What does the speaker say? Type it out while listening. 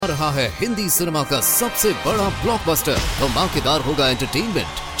रहा है हिंदी सिनेमा का सबसे बड़ा ब्लॉकबस्टर। धमाकेदार होगा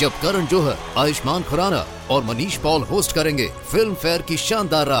एंटरटेनमेंट जब करण जौहर, आयुष्मान खुराना और मनीष पॉल होस्ट करेंगे फिल्म फेयर की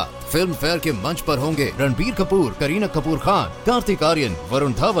शानदार रात। फिल्म फेयर के मंच पर होंगे रणबीर कपूर, करीना कपूर खान, कार्तिक आर्यन,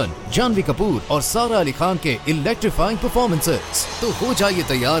 वरुण धवन, जानवी कपूर और सारा अली खान के इलेक्ट्रीफाइंग परफॉर्मेंसेस। तो हो जाइए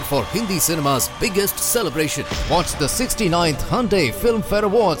तैयार फॉर हिंदी सिनेमा's biggest celebration. Watch the 69th Hyundai Film Fair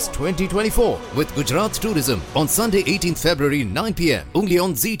Awards 2024 with Gujarat Tourism on Sunday 18th February 9 p.m. only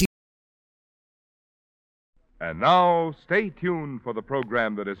on ZT. And now, stay tuned for the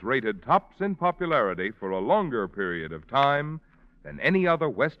program that is rated tops in popularity for a longer period of time than any other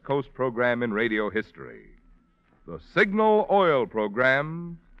West Coast program in radio history. The Signal Oil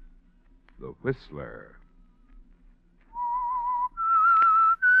program, The Whistler.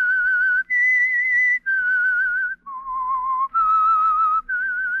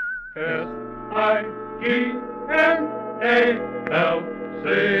 S-I-G-N-A-L,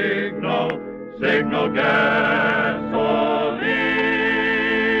 Signal Gasoline.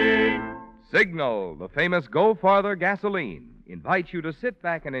 Signal, the famous Go Farther gasoline, invites you to sit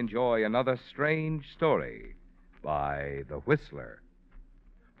back and enjoy another strange story by The Whistler.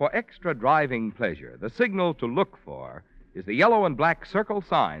 For extra driving pleasure, the signal to look for is the yellow and black circle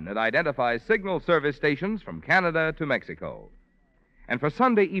sign that identifies signal service stations from Canada to Mexico. And for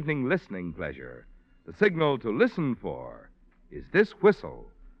Sunday evening listening pleasure, the signal to listen for is this whistle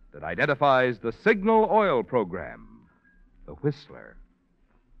that identifies the Signal Oil program, The Whistler.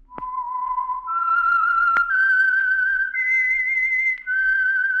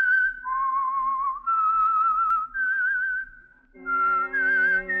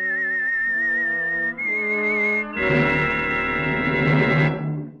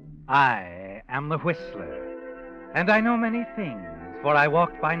 I am the Whistler, and I know many things, for I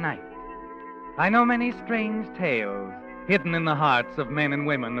walk by night. I know many strange tales hidden in the hearts of men and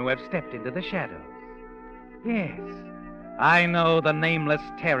women who have stepped into the shadows. Yes, I know the nameless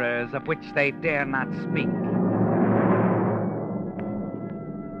terrors of which they dare not speak.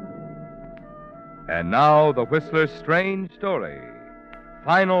 And now, The Whistler's strange story,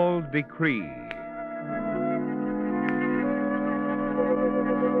 Final Decree.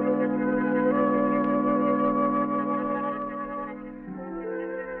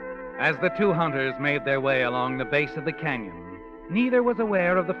 As the two hunters made their way along the base of the canyon, neither was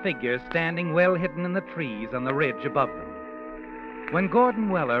aware of the figure standing well hidden in the trees on the ridge above them. When Gordon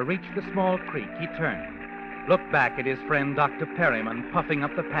Weller reached the small creek, he turned, looked back at his friend Dr. Perryman puffing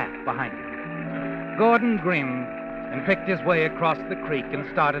up the path behind him. Gordon grinned and picked his way across the creek and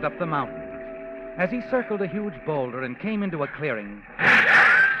started up the mountain. As he circled a huge boulder and came into a clearing,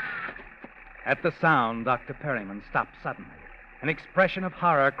 at the sound, Dr. Perryman stopped suddenly. An expression of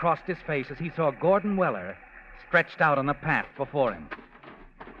horror crossed his face as he saw Gordon Weller stretched out on the path before him.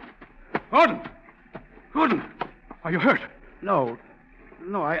 Gordon! Gordon! Are you hurt? No,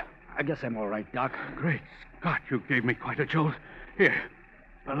 I guess I'm all right, Doc. Great Scott, you gave me quite a jolt. Here,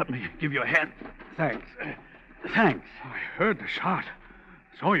 let me give you a hand. Thanks. I heard the shot.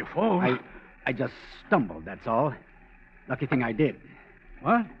 Saw you fall. I just stumbled, that's all. Lucky thing I did.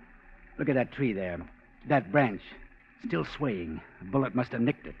 What? Look at that tree there. That branch. Still swaying. A bullet must have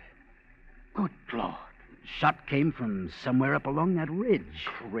nicked it. Good Lord. Shot came from somewhere up along that ridge.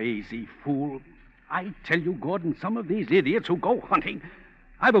 Crazy fool. I tell you, Gordon, some of these idiots who go hunting,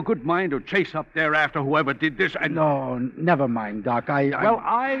 I've a good mind to chase up there after whoever did this and... No, never mind, Doc. Well,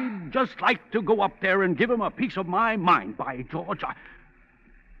 I'd just like to go up there and give him a piece of my mind, by George.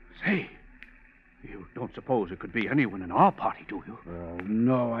 Say, you don't suppose it could be anyone in our party, do you? Oh,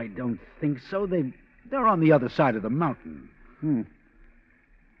 no, I don't think so. They're on the other side of the mountain.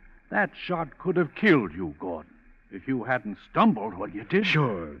 That shot could have killed you, Gordon, if you hadn't stumbled when you did.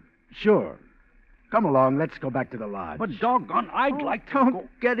 Sure. Come along, let's go back to the lodge. But doggone, I'd like to Don't go...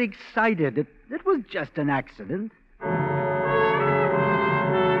 get excited. It was just an accident.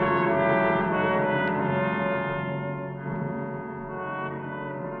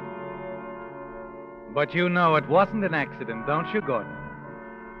 But you know it wasn't an accident, don't you, Gordon?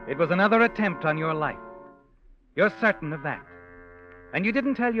 It was another attempt on your life. You're certain of that. And you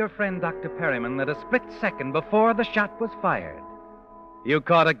didn't tell your friend Dr. Perryman that a split second before the shot was fired, you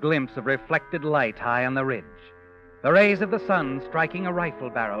caught a glimpse of reflected light high on the ridge, the rays of the sun striking a rifle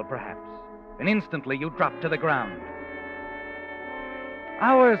barrel, perhaps, and instantly you dropped to the ground.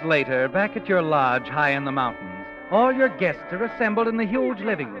 Hours later, back at your lodge high in the mountains, all your guests are assembled in the huge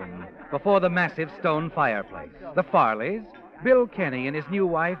living room before the massive stone fireplace. The Farleys, Bill Kenny and his new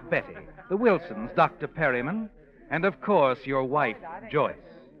wife, Betty, the Wilsons, Dr. Perryman, and, of course, your wife, Joyce.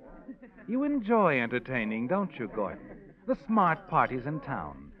 You enjoy entertaining, don't you, Gordon? The smart parties in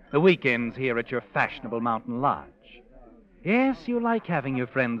town, The weekends here at your fashionable mountain lodge. Yes, you like having your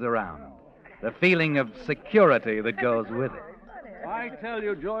friends around. The feeling of security that goes with it. I tell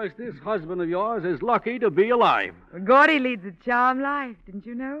you, Joyce, this husband of yours is lucky to be alive. Gordy leads a charmed life, didn't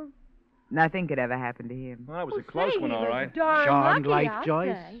you know? Nothing could ever happen to him. Well, that was a close one, all right. Charmed lucky, life, I'll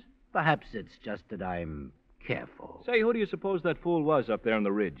Joyce? say. Perhaps it's just that I'm careful. Say, who do you suppose that fool was up there on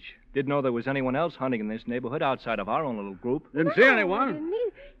the ridge? Didn't know there was anyone else hunting in this neighborhood outside of our own little group. Didn't see anyone.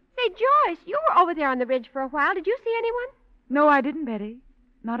 Say, Joyce, you were over there on the ridge for a while. Did you see anyone? No, I didn't, Betty.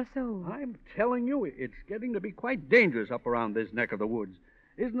 Not a soul. I'm telling you, it's getting to be quite dangerous up around this neck of the woods.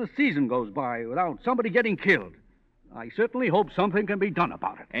 Isn't a season goes by without somebody getting killed. I certainly hope something can be done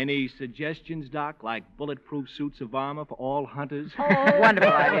about it. Any suggestions, Doc, like bulletproof suits of armor for all hunters? Oh,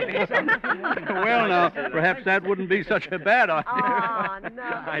 Wonderful idea. Well, now, perhaps that wouldn't be such a bad idea. Oh,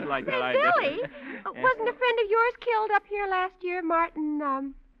 no. I'd like that Say, idea. Billy, wasn't a friend of yours killed up here last year, Martin,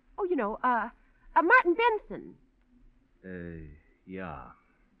 Martin Benson? Yeah.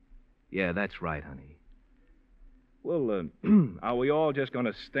 Yeah, that's right, honey. Well, are we all just going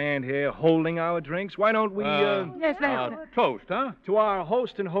to stand here holding our drinks? Why don't we, Yes, let's. Toast, huh? to our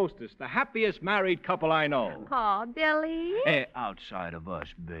host and hostess, the happiest married couple I know. Oh, Billy. Outside of us,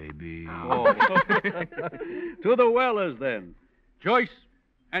 baby. Oh. To the Wellers, then. Joyce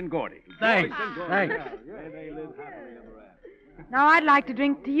and Gordy. Thanks. Joyce and Gordy. Thanks. Now, I'd like to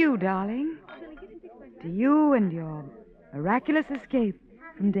drink to you, darling. To you and your miraculous escape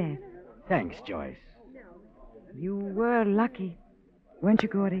from death. Thanks, Joyce. You were lucky, weren't you,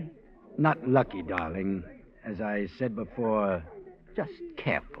 Gordy? Not lucky, darling. As I said before, just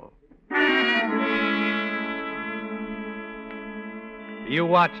careful. You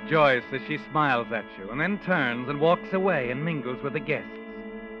watch Joyce as she smiles at you and then turns and walks away and mingles with the guests.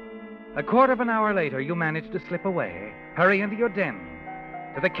 A quarter of an hour later, you manage to slip away, hurry into your den,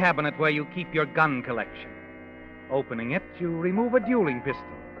 to the cabinet where you keep your gun collection. Opening it, you remove a dueling pistol.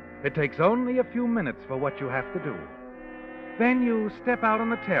 It takes only a few minutes for what you have to do. Then you step out on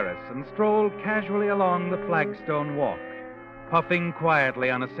the terrace and stroll casually along the flagstone walk, puffing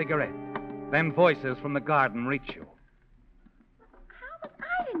quietly on a cigarette. Then voices from the garden reach you. How would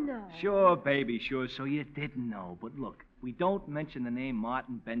I didn't know? Sure, baby, sure. So you didn't know. But look, we don't mention the name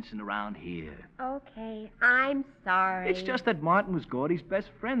Martin Benson around here. Okay, I'm sorry. It's just that Martin was Gordy's best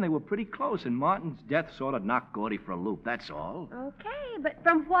friend. They were pretty close, and Martin's death sort of knocked Gordy for a loop, that's all. Okay, but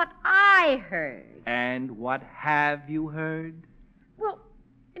from what I heard. And what have you heard? Well,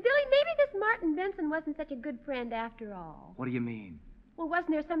 Billy, maybe this Martin Benson wasn't such a good friend after all. What do you mean? Well,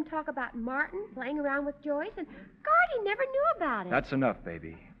 wasn't there some talk about Martin playing around with Joyce? And Gordy never knew about it. That's enough,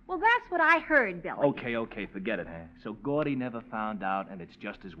 baby. Well, that's what I heard, Billy. Okay, forget it, huh? So Gordy never found out, and it's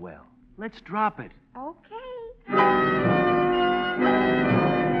just as well. Let's drop it. Okay.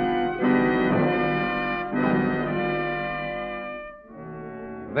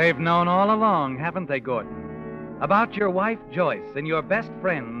 They've known all along, haven't they, Gordon? About your wife, Joyce, and your best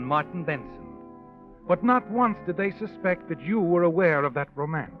friend, Martin Benson. But not once did they suspect that you were aware of that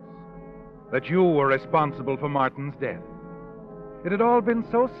romance, that you were responsible for Martin's death. It had all been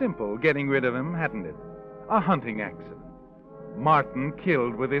so simple getting rid of him, hadn't it? A hunting accident. Martin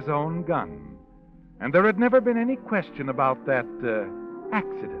killed with his own gun. And there had never been any question about that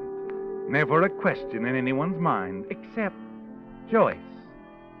accident. Never a question in anyone's mind, except Joyce.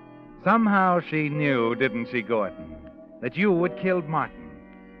 Somehow she knew, didn't she, Gordon, that you had killed Martin,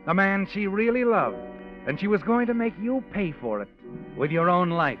 the man she really loved, and she was going to make you pay for it with your own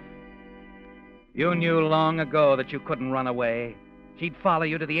life. You knew long ago that you couldn't run away. She'd follow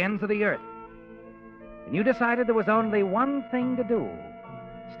you to the ends of the earth. And you decided there was only one thing to do.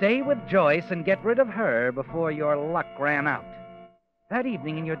 Stay with Joyce and get rid of her before your luck ran out. That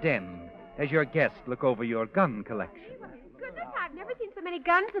evening in your den, as your guests look over your gun collection. Goodness, I've never seen so many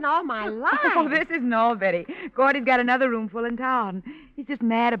guns in all my life. Oh, this isn't all, Betty. Gordy's got another room full in town. He's just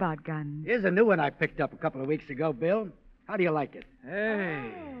mad about guns. Here's a new one I picked up a couple of weeks ago, Bill. How do you like it?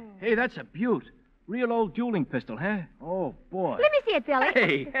 Hey, that's a beaut. Real old dueling pistol, huh? Oh, boy. Let me see it,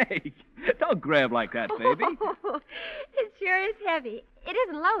 Billy. Hey, don't grab like that, baby. It sure is heavy. It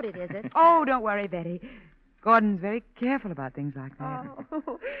isn't loaded, is it? Oh, don't worry, Betty. Gordon's very careful about things like that.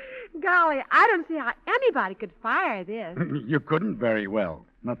 Oh, golly, I don't see how anybody could fire this. You couldn't very well.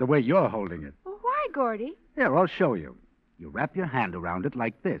 Not the way you're holding it. Well, why, Gordy? Here, I'll show you. You wrap your hand around it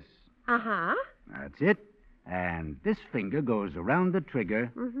like this. Uh-huh. That's it. And this finger goes around the trigger.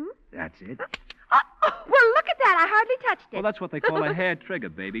 Mm-hmm. That's it. Oh, well, look at that. I hardly touched it. Well, that's what they call a hair trigger,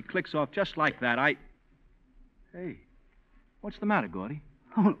 baby. Clicks off just like that. Hey, what's the matter, Gordy?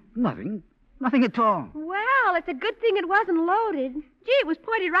 Oh, nothing. Nothing at all. Well, Well, it's a good thing it wasn't loaded. Gee, it was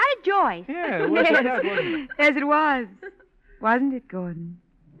pointed right at Joyce. Yeah, it was Yes. that, wasn't it? Yes, it was. Wasn't it, Gordon?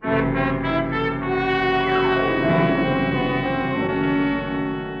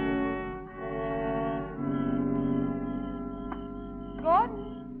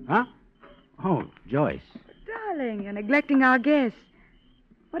 Gordon? Huh? Oh, Joyce. Darling, you're neglecting our guests.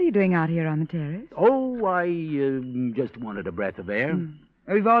 What are you doing out here on the terrace? Oh, I just wanted a breath of air.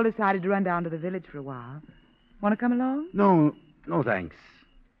 We've all decided to run down to the village for a while. Want to come along? No, thanks.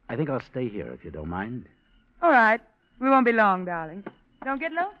 I think I'll stay here if you don't mind. All right. We won't be long, darling. Don't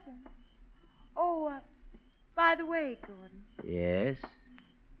get lonesome. Oh, by the way, Gordon, Yes?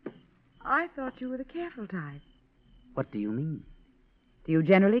 I thought you were the careful type. What do you mean? Do you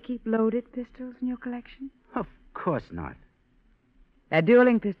generally keep loaded pistols in your collection? Of course not. That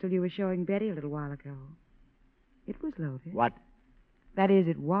dueling pistol you were showing Betty a little while ago. It was loaded. What? That is,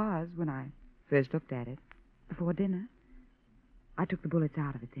 it was when I first looked at it. Before dinner. I took the bullets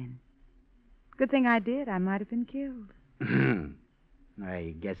out of it then. Good thing I did. I might have been killed.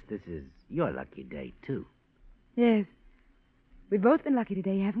 I guess this is your lucky day, too. Yes. We've both been lucky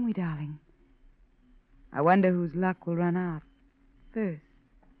today, haven't we, darling? I wonder whose luck will run out first.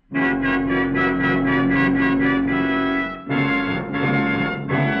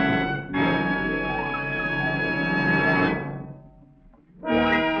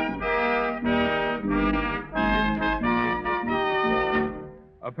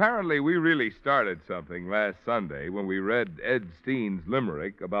 Apparently, we really started something last Sunday when we read Ed Steen's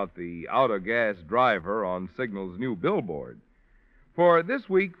limerick about the out-of-gas driver on Signal's new billboard. For this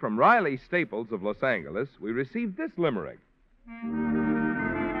week, from Riley Staples of Los Angeles, we received this limerick.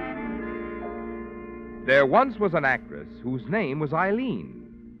 There once was an actress whose name was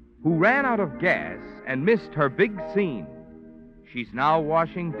Eileen, who ran out of gas and missed her big scene. She's now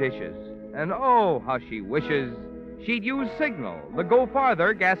washing dishes, and oh, how she wishes she'd use Signal, the Go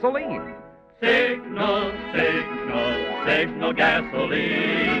Farther gasoline. Signal, signal, signal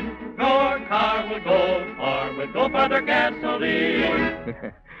gasoline. Your car will go far with Go Farther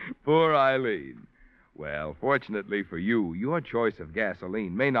gasoline. Poor Eileen. Well, fortunately for you, your choice of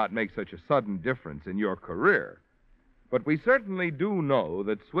gasoline may not make such a sudden difference in your career. But we certainly do know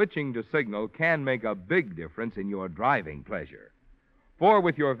that switching to Signal can make a big difference in your driving pleasure. For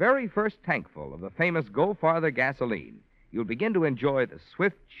with your very first tankful of the famous Go Farther gasoline, you'll begin to enjoy the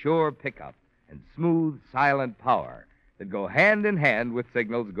swift, sure pickup and smooth, silent power that go hand in hand with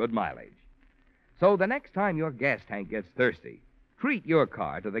Signal's good mileage. So the next time your gas tank gets thirsty, treat your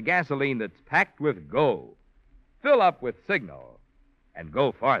car to the gasoline that's packed with go. Fill up with Signal and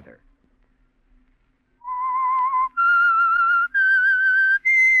go farther.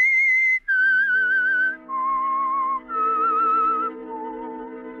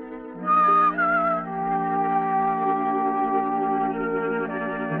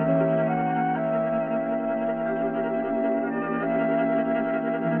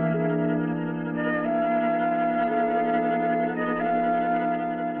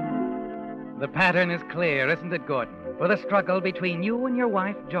 The pattern is clear, isn't it, Gordon, for the struggle between you and your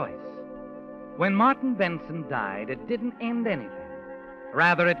wife, Joyce. When Martin Benson died, it didn't end anything.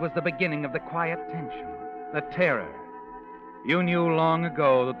 Rather, it was the beginning of the quiet tension, the terror. You knew long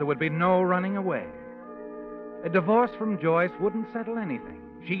ago that there would be no running away. A divorce from Joyce wouldn't settle anything.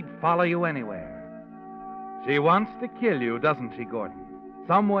 She'd follow you anywhere. She wants to kill you, doesn't she, Gordon?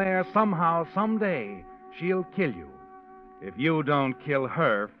 Somewhere, somehow, someday, she'll kill you. If you don't kill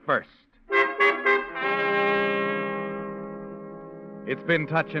her first. It's been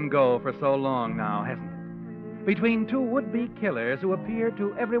touch and go for so long now, hasn't it? Between two would-be killers who appear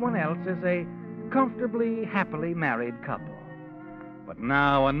to everyone else as a comfortably, happily married couple. But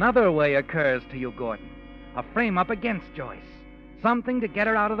now another way occurs to you, Gordon. A frame-up against Joyce. Something to get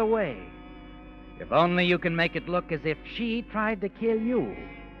her out of the way. If only you can make it look as if she tried to kill you.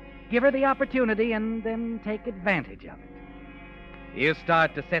 Give her the opportunity and then take advantage of it. You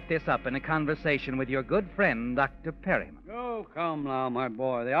start to set this up in a conversation with your good friend, Dr. Perryman. Oh, come now, my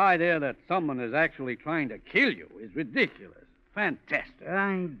boy. The idea that someone is actually trying to kill you is ridiculous. Fantastic.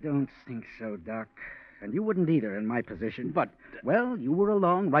 I don't think so, Doc. And you wouldn't either in my position. But, well, you were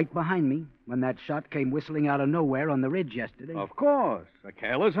along right behind me when that shot came whistling out of nowhere on the ridge yesterday. Of course. A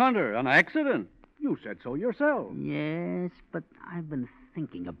careless hunter, an accident. You said so yourself. Yes, but I've been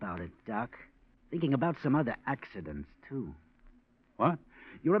thinking about it, Doc. Thinking about some other accidents, too. What?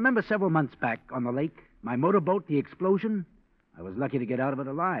 You remember several months back on the lake, my motorboat, the explosion? I was lucky to get out of it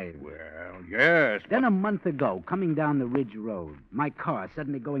alive. Well, yes. Then a month ago, coming down the Ridge Road, my car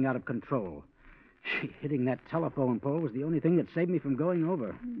suddenly going out of control. Gee, hitting that telephone pole was the only thing that saved me from going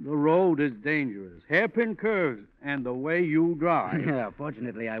over. The road is dangerous. Hairpin curves. And the way you drive. Yeah,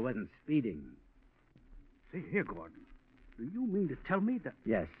 fortunately, I wasn't speeding. See here, Gordon. Do you mean to tell me that...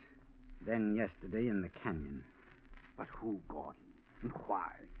 Yes. Then yesterday in the canyon. But who, Gordon? And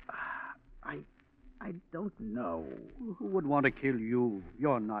why? I don't know. Who would want to kill you?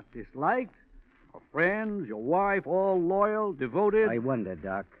 You're not disliked. Your friends, your wife, all loyal, devoted. I wonder,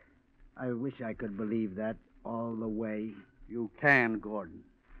 Doc. I wish I could believe that all the way. You can, Gordon.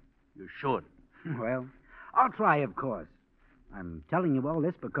 You should. Well, I'll try, of course. I'm telling you all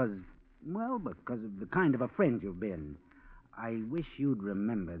this because of the kind of a friend you've been. I wish you'd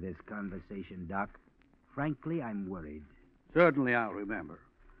remember this conversation, Doc. Frankly, I'm worried. Certainly I'll remember.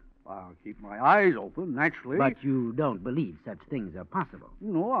 I'll keep my eyes open, naturally. But you don't believe such things are possible.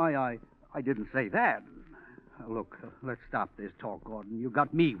 No, I didn't say that. Look, let's stop this talk, Gordon. You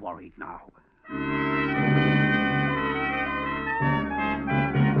got me worried now.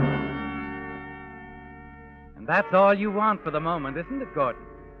 And that's all you want for the moment, isn't it, Gordon?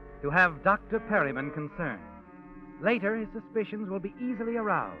 To have Dr. Perryman concerned. Later, his suspicions will be easily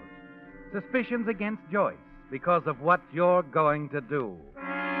aroused. Suspicions against Joyce because of what you're going to do.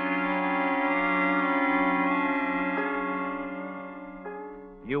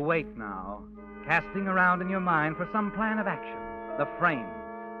 You wait now, casting around in your mind for some plan of action, the frame.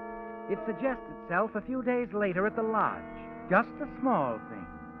 It suggests itself a few days later at the lodge, just a small thing,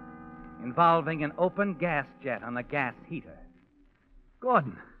 involving an open gas jet on a gas heater.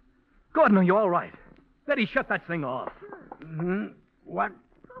 Gordon! Gordon, are you all right? Betty, shut that thing off. Mm-hmm. What?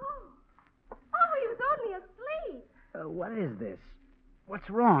 Oh, he was only asleep. What is this? What's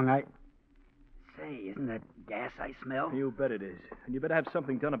wrong? Say, isn't that gas I smell? You bet it is. And you better have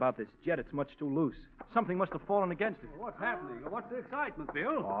something done about this jet. It's much too loose. Something must have fallen against it. What's happening? What's the excitement,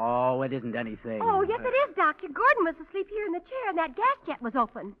 Bill? Oh, it isn't anything. Oh, yes, it is, Doctor. Gordon was asleep here in the chair, and that gas jet was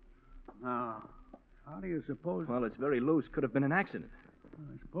open. Now, how do you suppose... Well, it's very loose. Could have been an accident.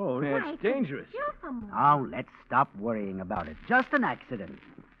 I suppose. Yeah, Why, it's dangerous. Kill someone. Now, let's stop worrying about it. Just an accident.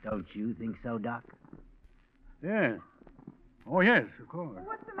 Don't you think so, Doc? Yes. Oh, yes, of course.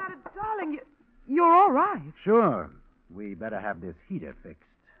 What's the matter, darling? You're all right. Sure. We better have this heater fixed.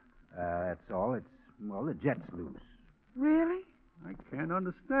 That's all. The jet's loose. Really? I can't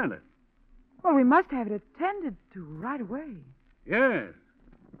understand it. Well, we must have it attended to right away. Yes.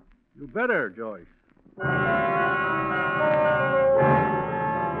 You better, Joyce.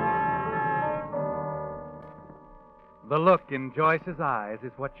 The look in Joyce's eyes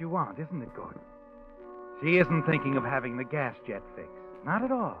is what you want, isn't it, Gordon? She isn't thinking of having the gas jet fixed. Not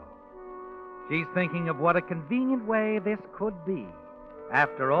at all. She's thinking of what a convenient way this could be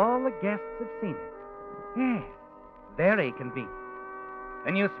after all the guests have seen it. Yes, very convenient.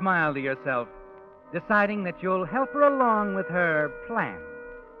 And you smile to yourself, deciding that you'll help her along with her plan.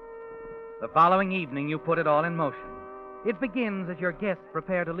 The following evening, you put it all in motion. It begins as your guests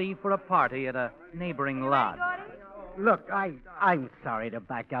prepare to leave for a party at a neighboring lodge. Look, I'm sorry to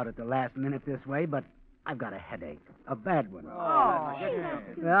back out at the last minute this way, but I've got a headache. A bad one. Oh,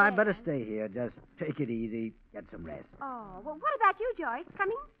 Well, I better stay here. Just take it easy. Get some rest. Oh, well, what about you, Joyce?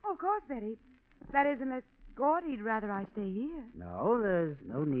 Coming? Oh, of course, Betty. That is, unless Gordy'd rather I stay here. No, there's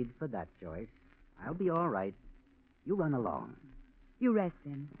no need for that, Joyce. I'll be all right. You run along. You rest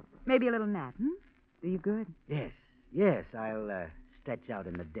then. Maybe a little nap, Do you good? Yes, I'll stretch out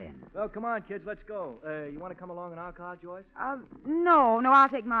in the den. Well, come on, kids, let's go. You want to come along in our car, Joyce? No, I'll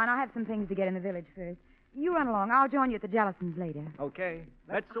take mine. I have some things to get in the village first. You run along. I'll join you at the Jellisons later. Okay.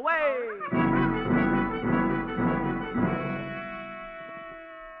 Let's away!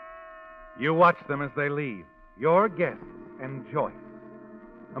 You watch them as they leave, your guests and Joyce.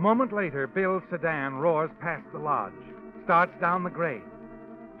 A moment later, Bill's sedan roars past the lodge, starts down the grade.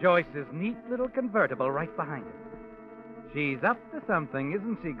 Joyce's neat little convertible right behind it. She's up to something,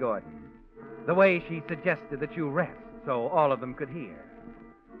 isn't she, Gordon? The way she suggested that you rest so all of them could hear.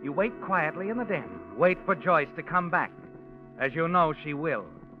 You wait quietly in the den, wait for Joyce to come back, as you know she will.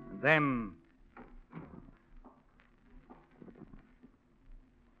 And then...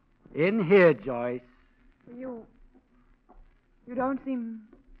 In here, Joyce. You don't seem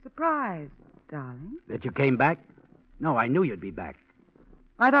surprised, darling. That you came back? No, I knew you'd be back.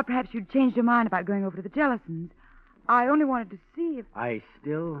 I thought perhaps you'd changed your mind about going over to the Jellisons. I only wanted to see if... I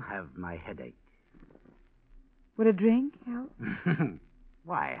still have my headache. Would a drink help?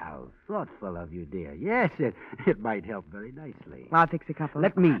 Why, how thoughtful of you, dear. Yes, it might help very nicely. I'll fix a couple.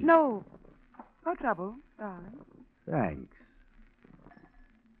 Let me. No trouble, darling. Thanks.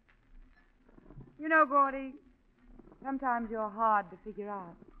 You know, Gordy, sometimes you're hard to figure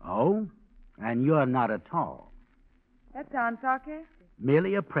out. Oh? And you're not at all. That sounds sarcastic.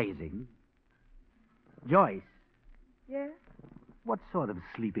 Merely appraising. Joyce, Yes? what sort of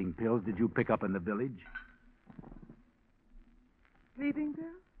sleeping pills did you pick up in the village? Sleeping pills?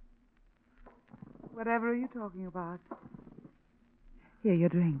 Whatever are you talking about? Here, your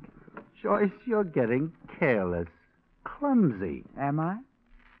drink. Joyce, you're getting careless. Clumsy. Am I?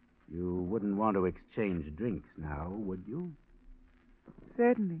 You wouldn't want to exchange drinks now, would you?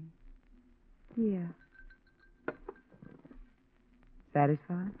 Certainly. Here.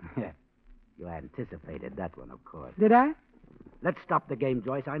 Satisfied? You anticipated that one, of course. Did I? Let's stop the game,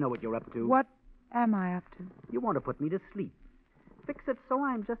 Joyce. I know what you're up to. What am I up to? You want to put me to sleep. Fix it so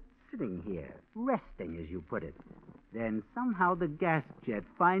I'm just sitting here, resting, as you put it. Then somehow the gas jet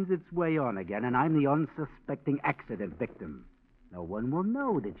finds its way on again, and I'm the unsuspecting accident victim. No one will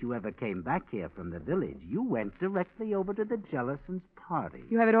know that you ever came back here from the village. You went directly over to the Jellisons' party.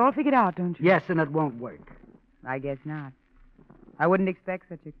 You have it all figured out, don't you? Yes, and it won't work. I guess not. I wouldn't expect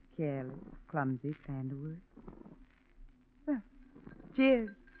such a careless, clumsy plan to work. Well, cheers.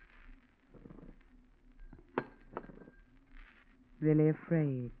 Really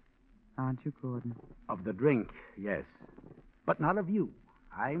afraid, aren't you, Gordon? Of the drink, yes. But not of you.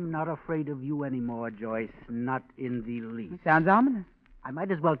 I'm not afraid of you anymore, Joyce. Not in the least. It sounds ominous. I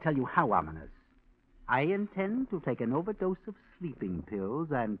might as well tell you how ominous. I intend to take an overdose of sleeping pills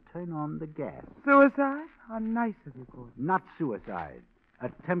and turn on the gas. Suicide? How nice of you, Gordon. Not suicide.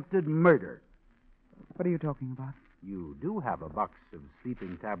 Attempted murder. What are you talking about? You do have a box of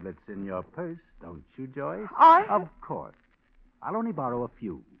sleeping tablets in your purse, don't you, Joyce? Of course. I'll only borrow a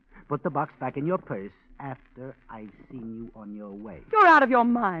few. Put the box back in your purse after I've seen you on your way. You're out of your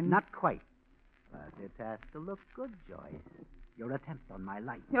mind. Not quite. But it has to look good, Joyce. Your attempt on my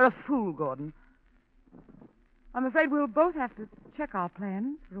life. You're a fool, Gordon. I'm afraid we'll both have to check our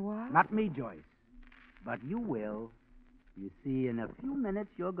plans for a while. Not me, Joyce. But you will. You see, in a few minutes,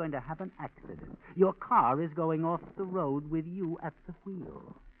 you're going to have an accident. Your car is going off the road with you at the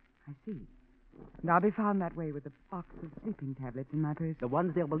wheel. I see. And I'll be found that way with a box of sleeping tablets in my purse. The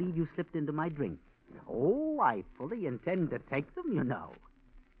ones they'll believe you slipped into my drink. Oh, I fully intend to take them, you know.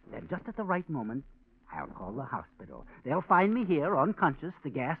 Then just at the right moment, I'll call the hospital. They'll find me here, unconscious, the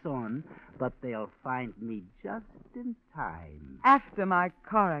gas on, but they'll find me just in time. After my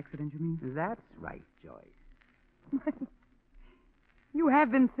car accident, you mean? That's right, Joyce. You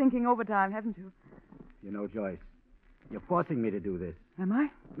have been thinking overtime, haven't you? You know, Joyce, you're forcing me to do this. Am I?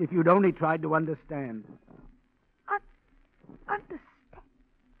 If you'd only tried to understand. Understand?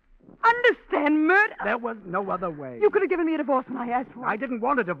 Understand murder? There was no other way. You could have given me a divorce when I asked for it. I didn't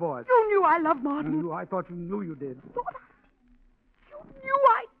want a divorce. You knew I loved Martin. I thought you knew you did. You knew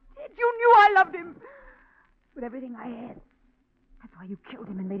I did. You knew I loved him. With everything I had. That's why you killed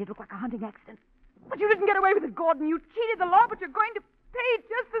him and made it look like a hunting accident. But you didn't get away with it, Gordon. You cheated the law, but you're going to pay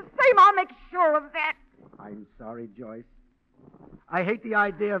just the same. I'll make sure of that. I'm sorry, Joyce. I hate the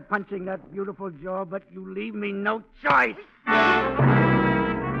idea of punching that beautiful jaw, but you leave me no choice.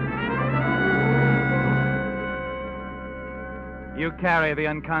 You carry the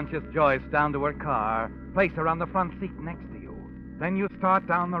unconscious Joyce down to her car, place her on the front seat next to you. Then you start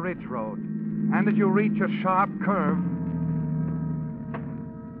down the ridge road. And as you reach a sharp curve,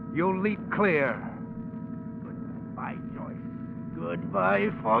 you leap clear. Goodbye, Joyce. Goodbye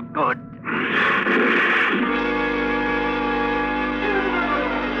for good.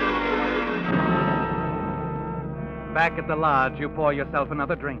 Back at the lodge, you pour yourself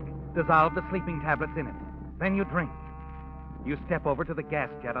another drink, dissolve the sleeping tablets in it. Then you drink. You step over to the gas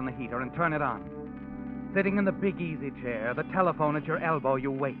jet on the heater and turn it on. Sitting in the big easy chair, the telephone at your elbow,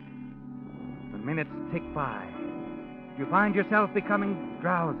 you wait. The minutes tick by. You find yourself becoming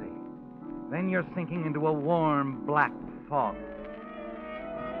drowsy. Then you're sinking into a warm, black fog.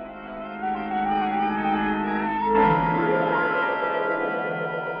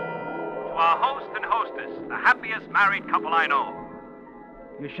 To our host and hostess, the happiest married couple I know.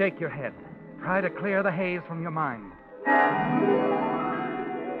 You shake your head. Try to clear the haze from your mind.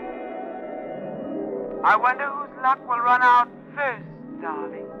 I wonder whose luck will run out first,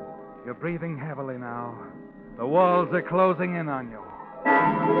 darling. You're breathing heavily now. The walls are closing in on you.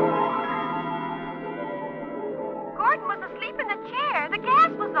 Gordon was asleep in the chair. The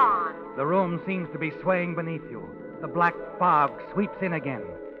gas was on. The room seems to be swaying beneath you. The black fog sweeps in again,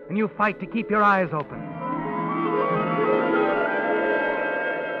 and you fight to keep your eyes open.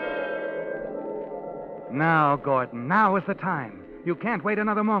 Now, Gordon, now is the time. You can't wait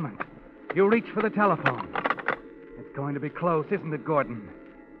another moment. You reach for the telephone. It's going to be close, isn't it, Gordon?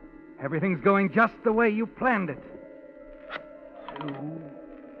 Everything's going just the way you planned it. 2,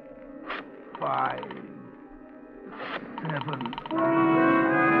 5, 7.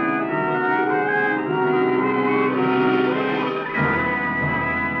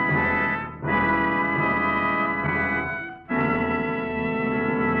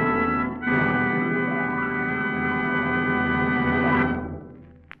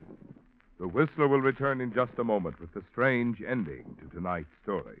 The Whistler will return in just a moment with the strange ending to tonight's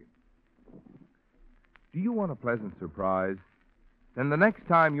story. Do you want a pleasant surprise? Then the next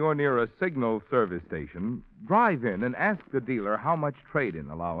time you're near a signal service station, drive in and ask the dealer how much trade-in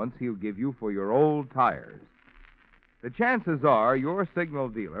allowance he'll give you for your old tires. The chances are your signal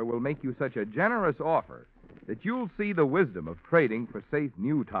dealer will make you such a generous offer that you'll see the wisdom of trading for safe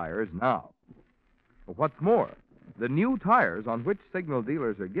new tires now. What's more, the new tires on which signal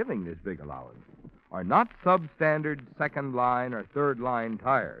dealers are giving this big allowance are not substandard second-line or third-line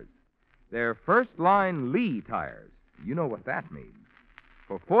tires. They're first-line Lee tires. You know what that means.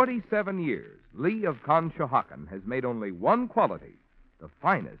 For 47 years, Lee of Conshohocken has made only one quality, the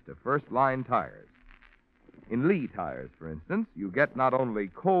finest of first-line tires. In Lee tires, for instance, you get not only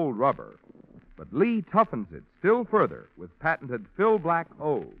cold rubber, but Lee toughens it still further with patented Fill Black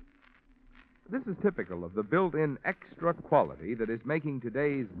O. This is typical of the built-in extra quality that is making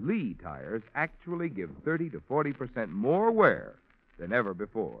today's Lee tires actually give 30 to 40% more wear than ever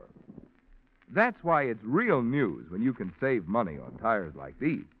before. That's why it's real news when you can save money on tires like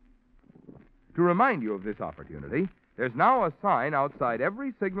these. To remind you of this opportunity, there's now a sign outside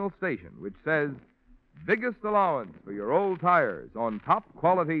every signal station which says, "Biggest allowance for your old tires on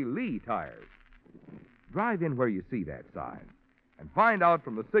top-quality Lee tires." Drive in where you see that sign and find out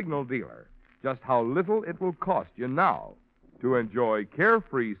from the signal dealer just how little it will cost you now to enjoy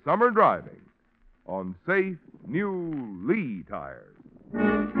carefree summer driving on safe, new Lee tires.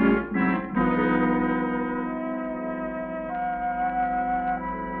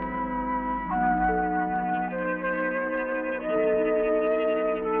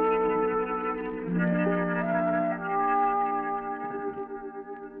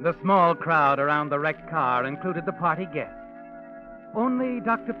 The small crowd around the wrecked car included the party guests. Only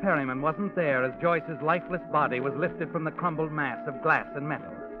Dr. Perryman wasn't there as Joyce's lifeless body was lifted from the crumbled mass of glass and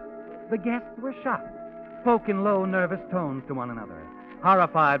metal. The guests were shocked, spoke in low, nervous tones to one another,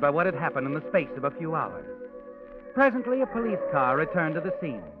 horrified by what had happened in the space of a few hours. Presently, a police car returned to the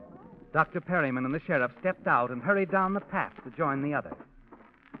scene. Dr. Perryman and the sheriff stepped out and hurried down the path to join the others.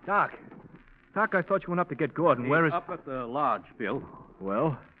 Doc, I thought you went up to get Gordon. Where is... Up at the lodge, Bill.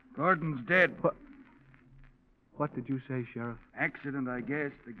 Well? Gordon's dead. What did you say, Sheriff? Accident, I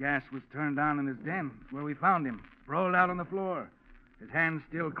guess. The gas was turned on in his den. It's where we found him, sprawled out on the floor. His hand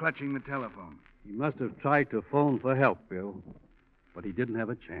still clutching the telephone. He must have tried to phone for help, Bill. But he didn't have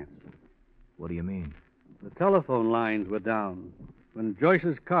a chance. What do you mean? The telephone lines were down. When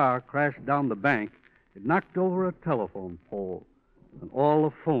Joyce's car crashed down the bank, it knocked over a telephone pole and all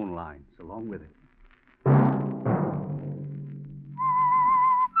the phone lines along with it.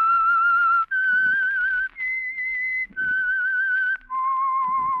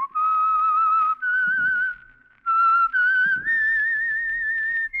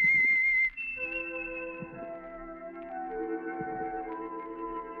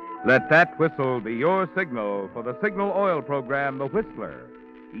 Let that whistle be your signal for the Signal Oil program, The Whistler,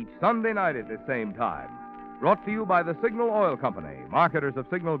 each Sunday night at the same time. Brought to you by the Signal Oil Company, marketers of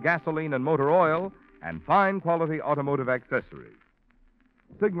Signal gasoline and motor oil and fine quality automotive accessories.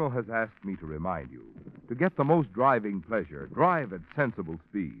 Signal has asked me to remind you, to get the most driving pleasure, drive at sensible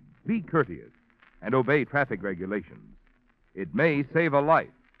speeds, be courteous, and obey traffic regulations. It may save a life,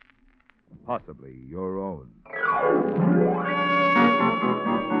 possibly your own.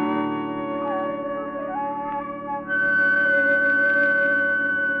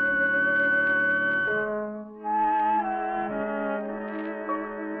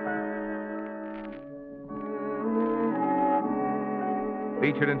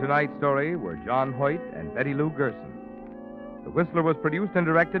 Featured in tonight's story were John Hoyt and Betty Lou Gerson. The Whistler was produced and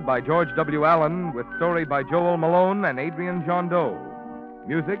directed by George W. Allen, with story by Joel Malone and Adrian Jondeau.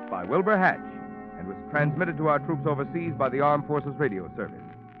 Music by Wilbur Hatch, and was transmitted to our troops overseas by the Armed Forces Radio Service.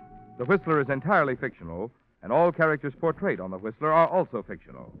 The Whistler is entirely fictional, and all characters portrayed on The Whistler are also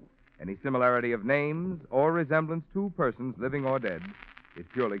fictional. Any similarity of names or resemblance to persons, living or dead, is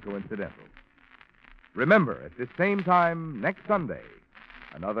purely coincidental. Remember, at this same time next Sunday,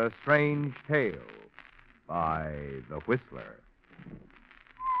 another strange tale by The Whistler.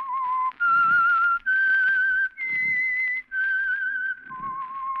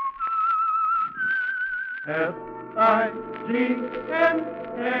 S-I-G-N-A-L,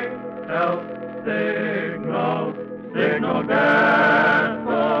 Signal, Signal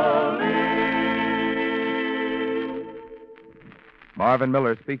Gasoline. Marvin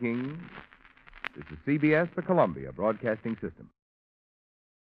Miller speaking. This is CBS, the Columbia Broadcasting System.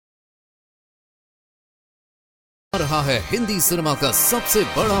 आ रहा है Hindi cinema का सबसे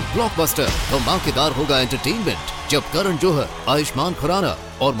बड़ा blockbuster. धमाकेदार होगा entertainment जब करण जौहर, आयुष्मान खुराना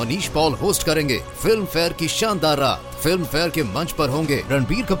और Manish Paul host करेंगे फिल्म फेयर की शानदार रात। फिल्म फेयर के मंच पर होंगे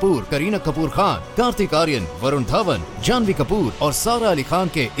रणबीर कपूर, करीना कपूर खान, कार्तिक आर्यन, वरुण धवन, जानवी कपूर और सारा अली खान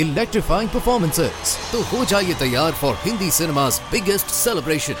के इलेक्ट्रीफाइंग परफॉर्मेंसेस। तो हो जाइए तैयार फॉर हिंदी सिनेमा's biggest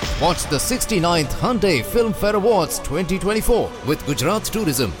celebration. Watch the 69th Hyundai Film Fair Awards 2024 with Gujarat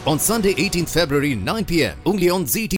Tourism on Sunday 18th February 9 p.m. only on ZT.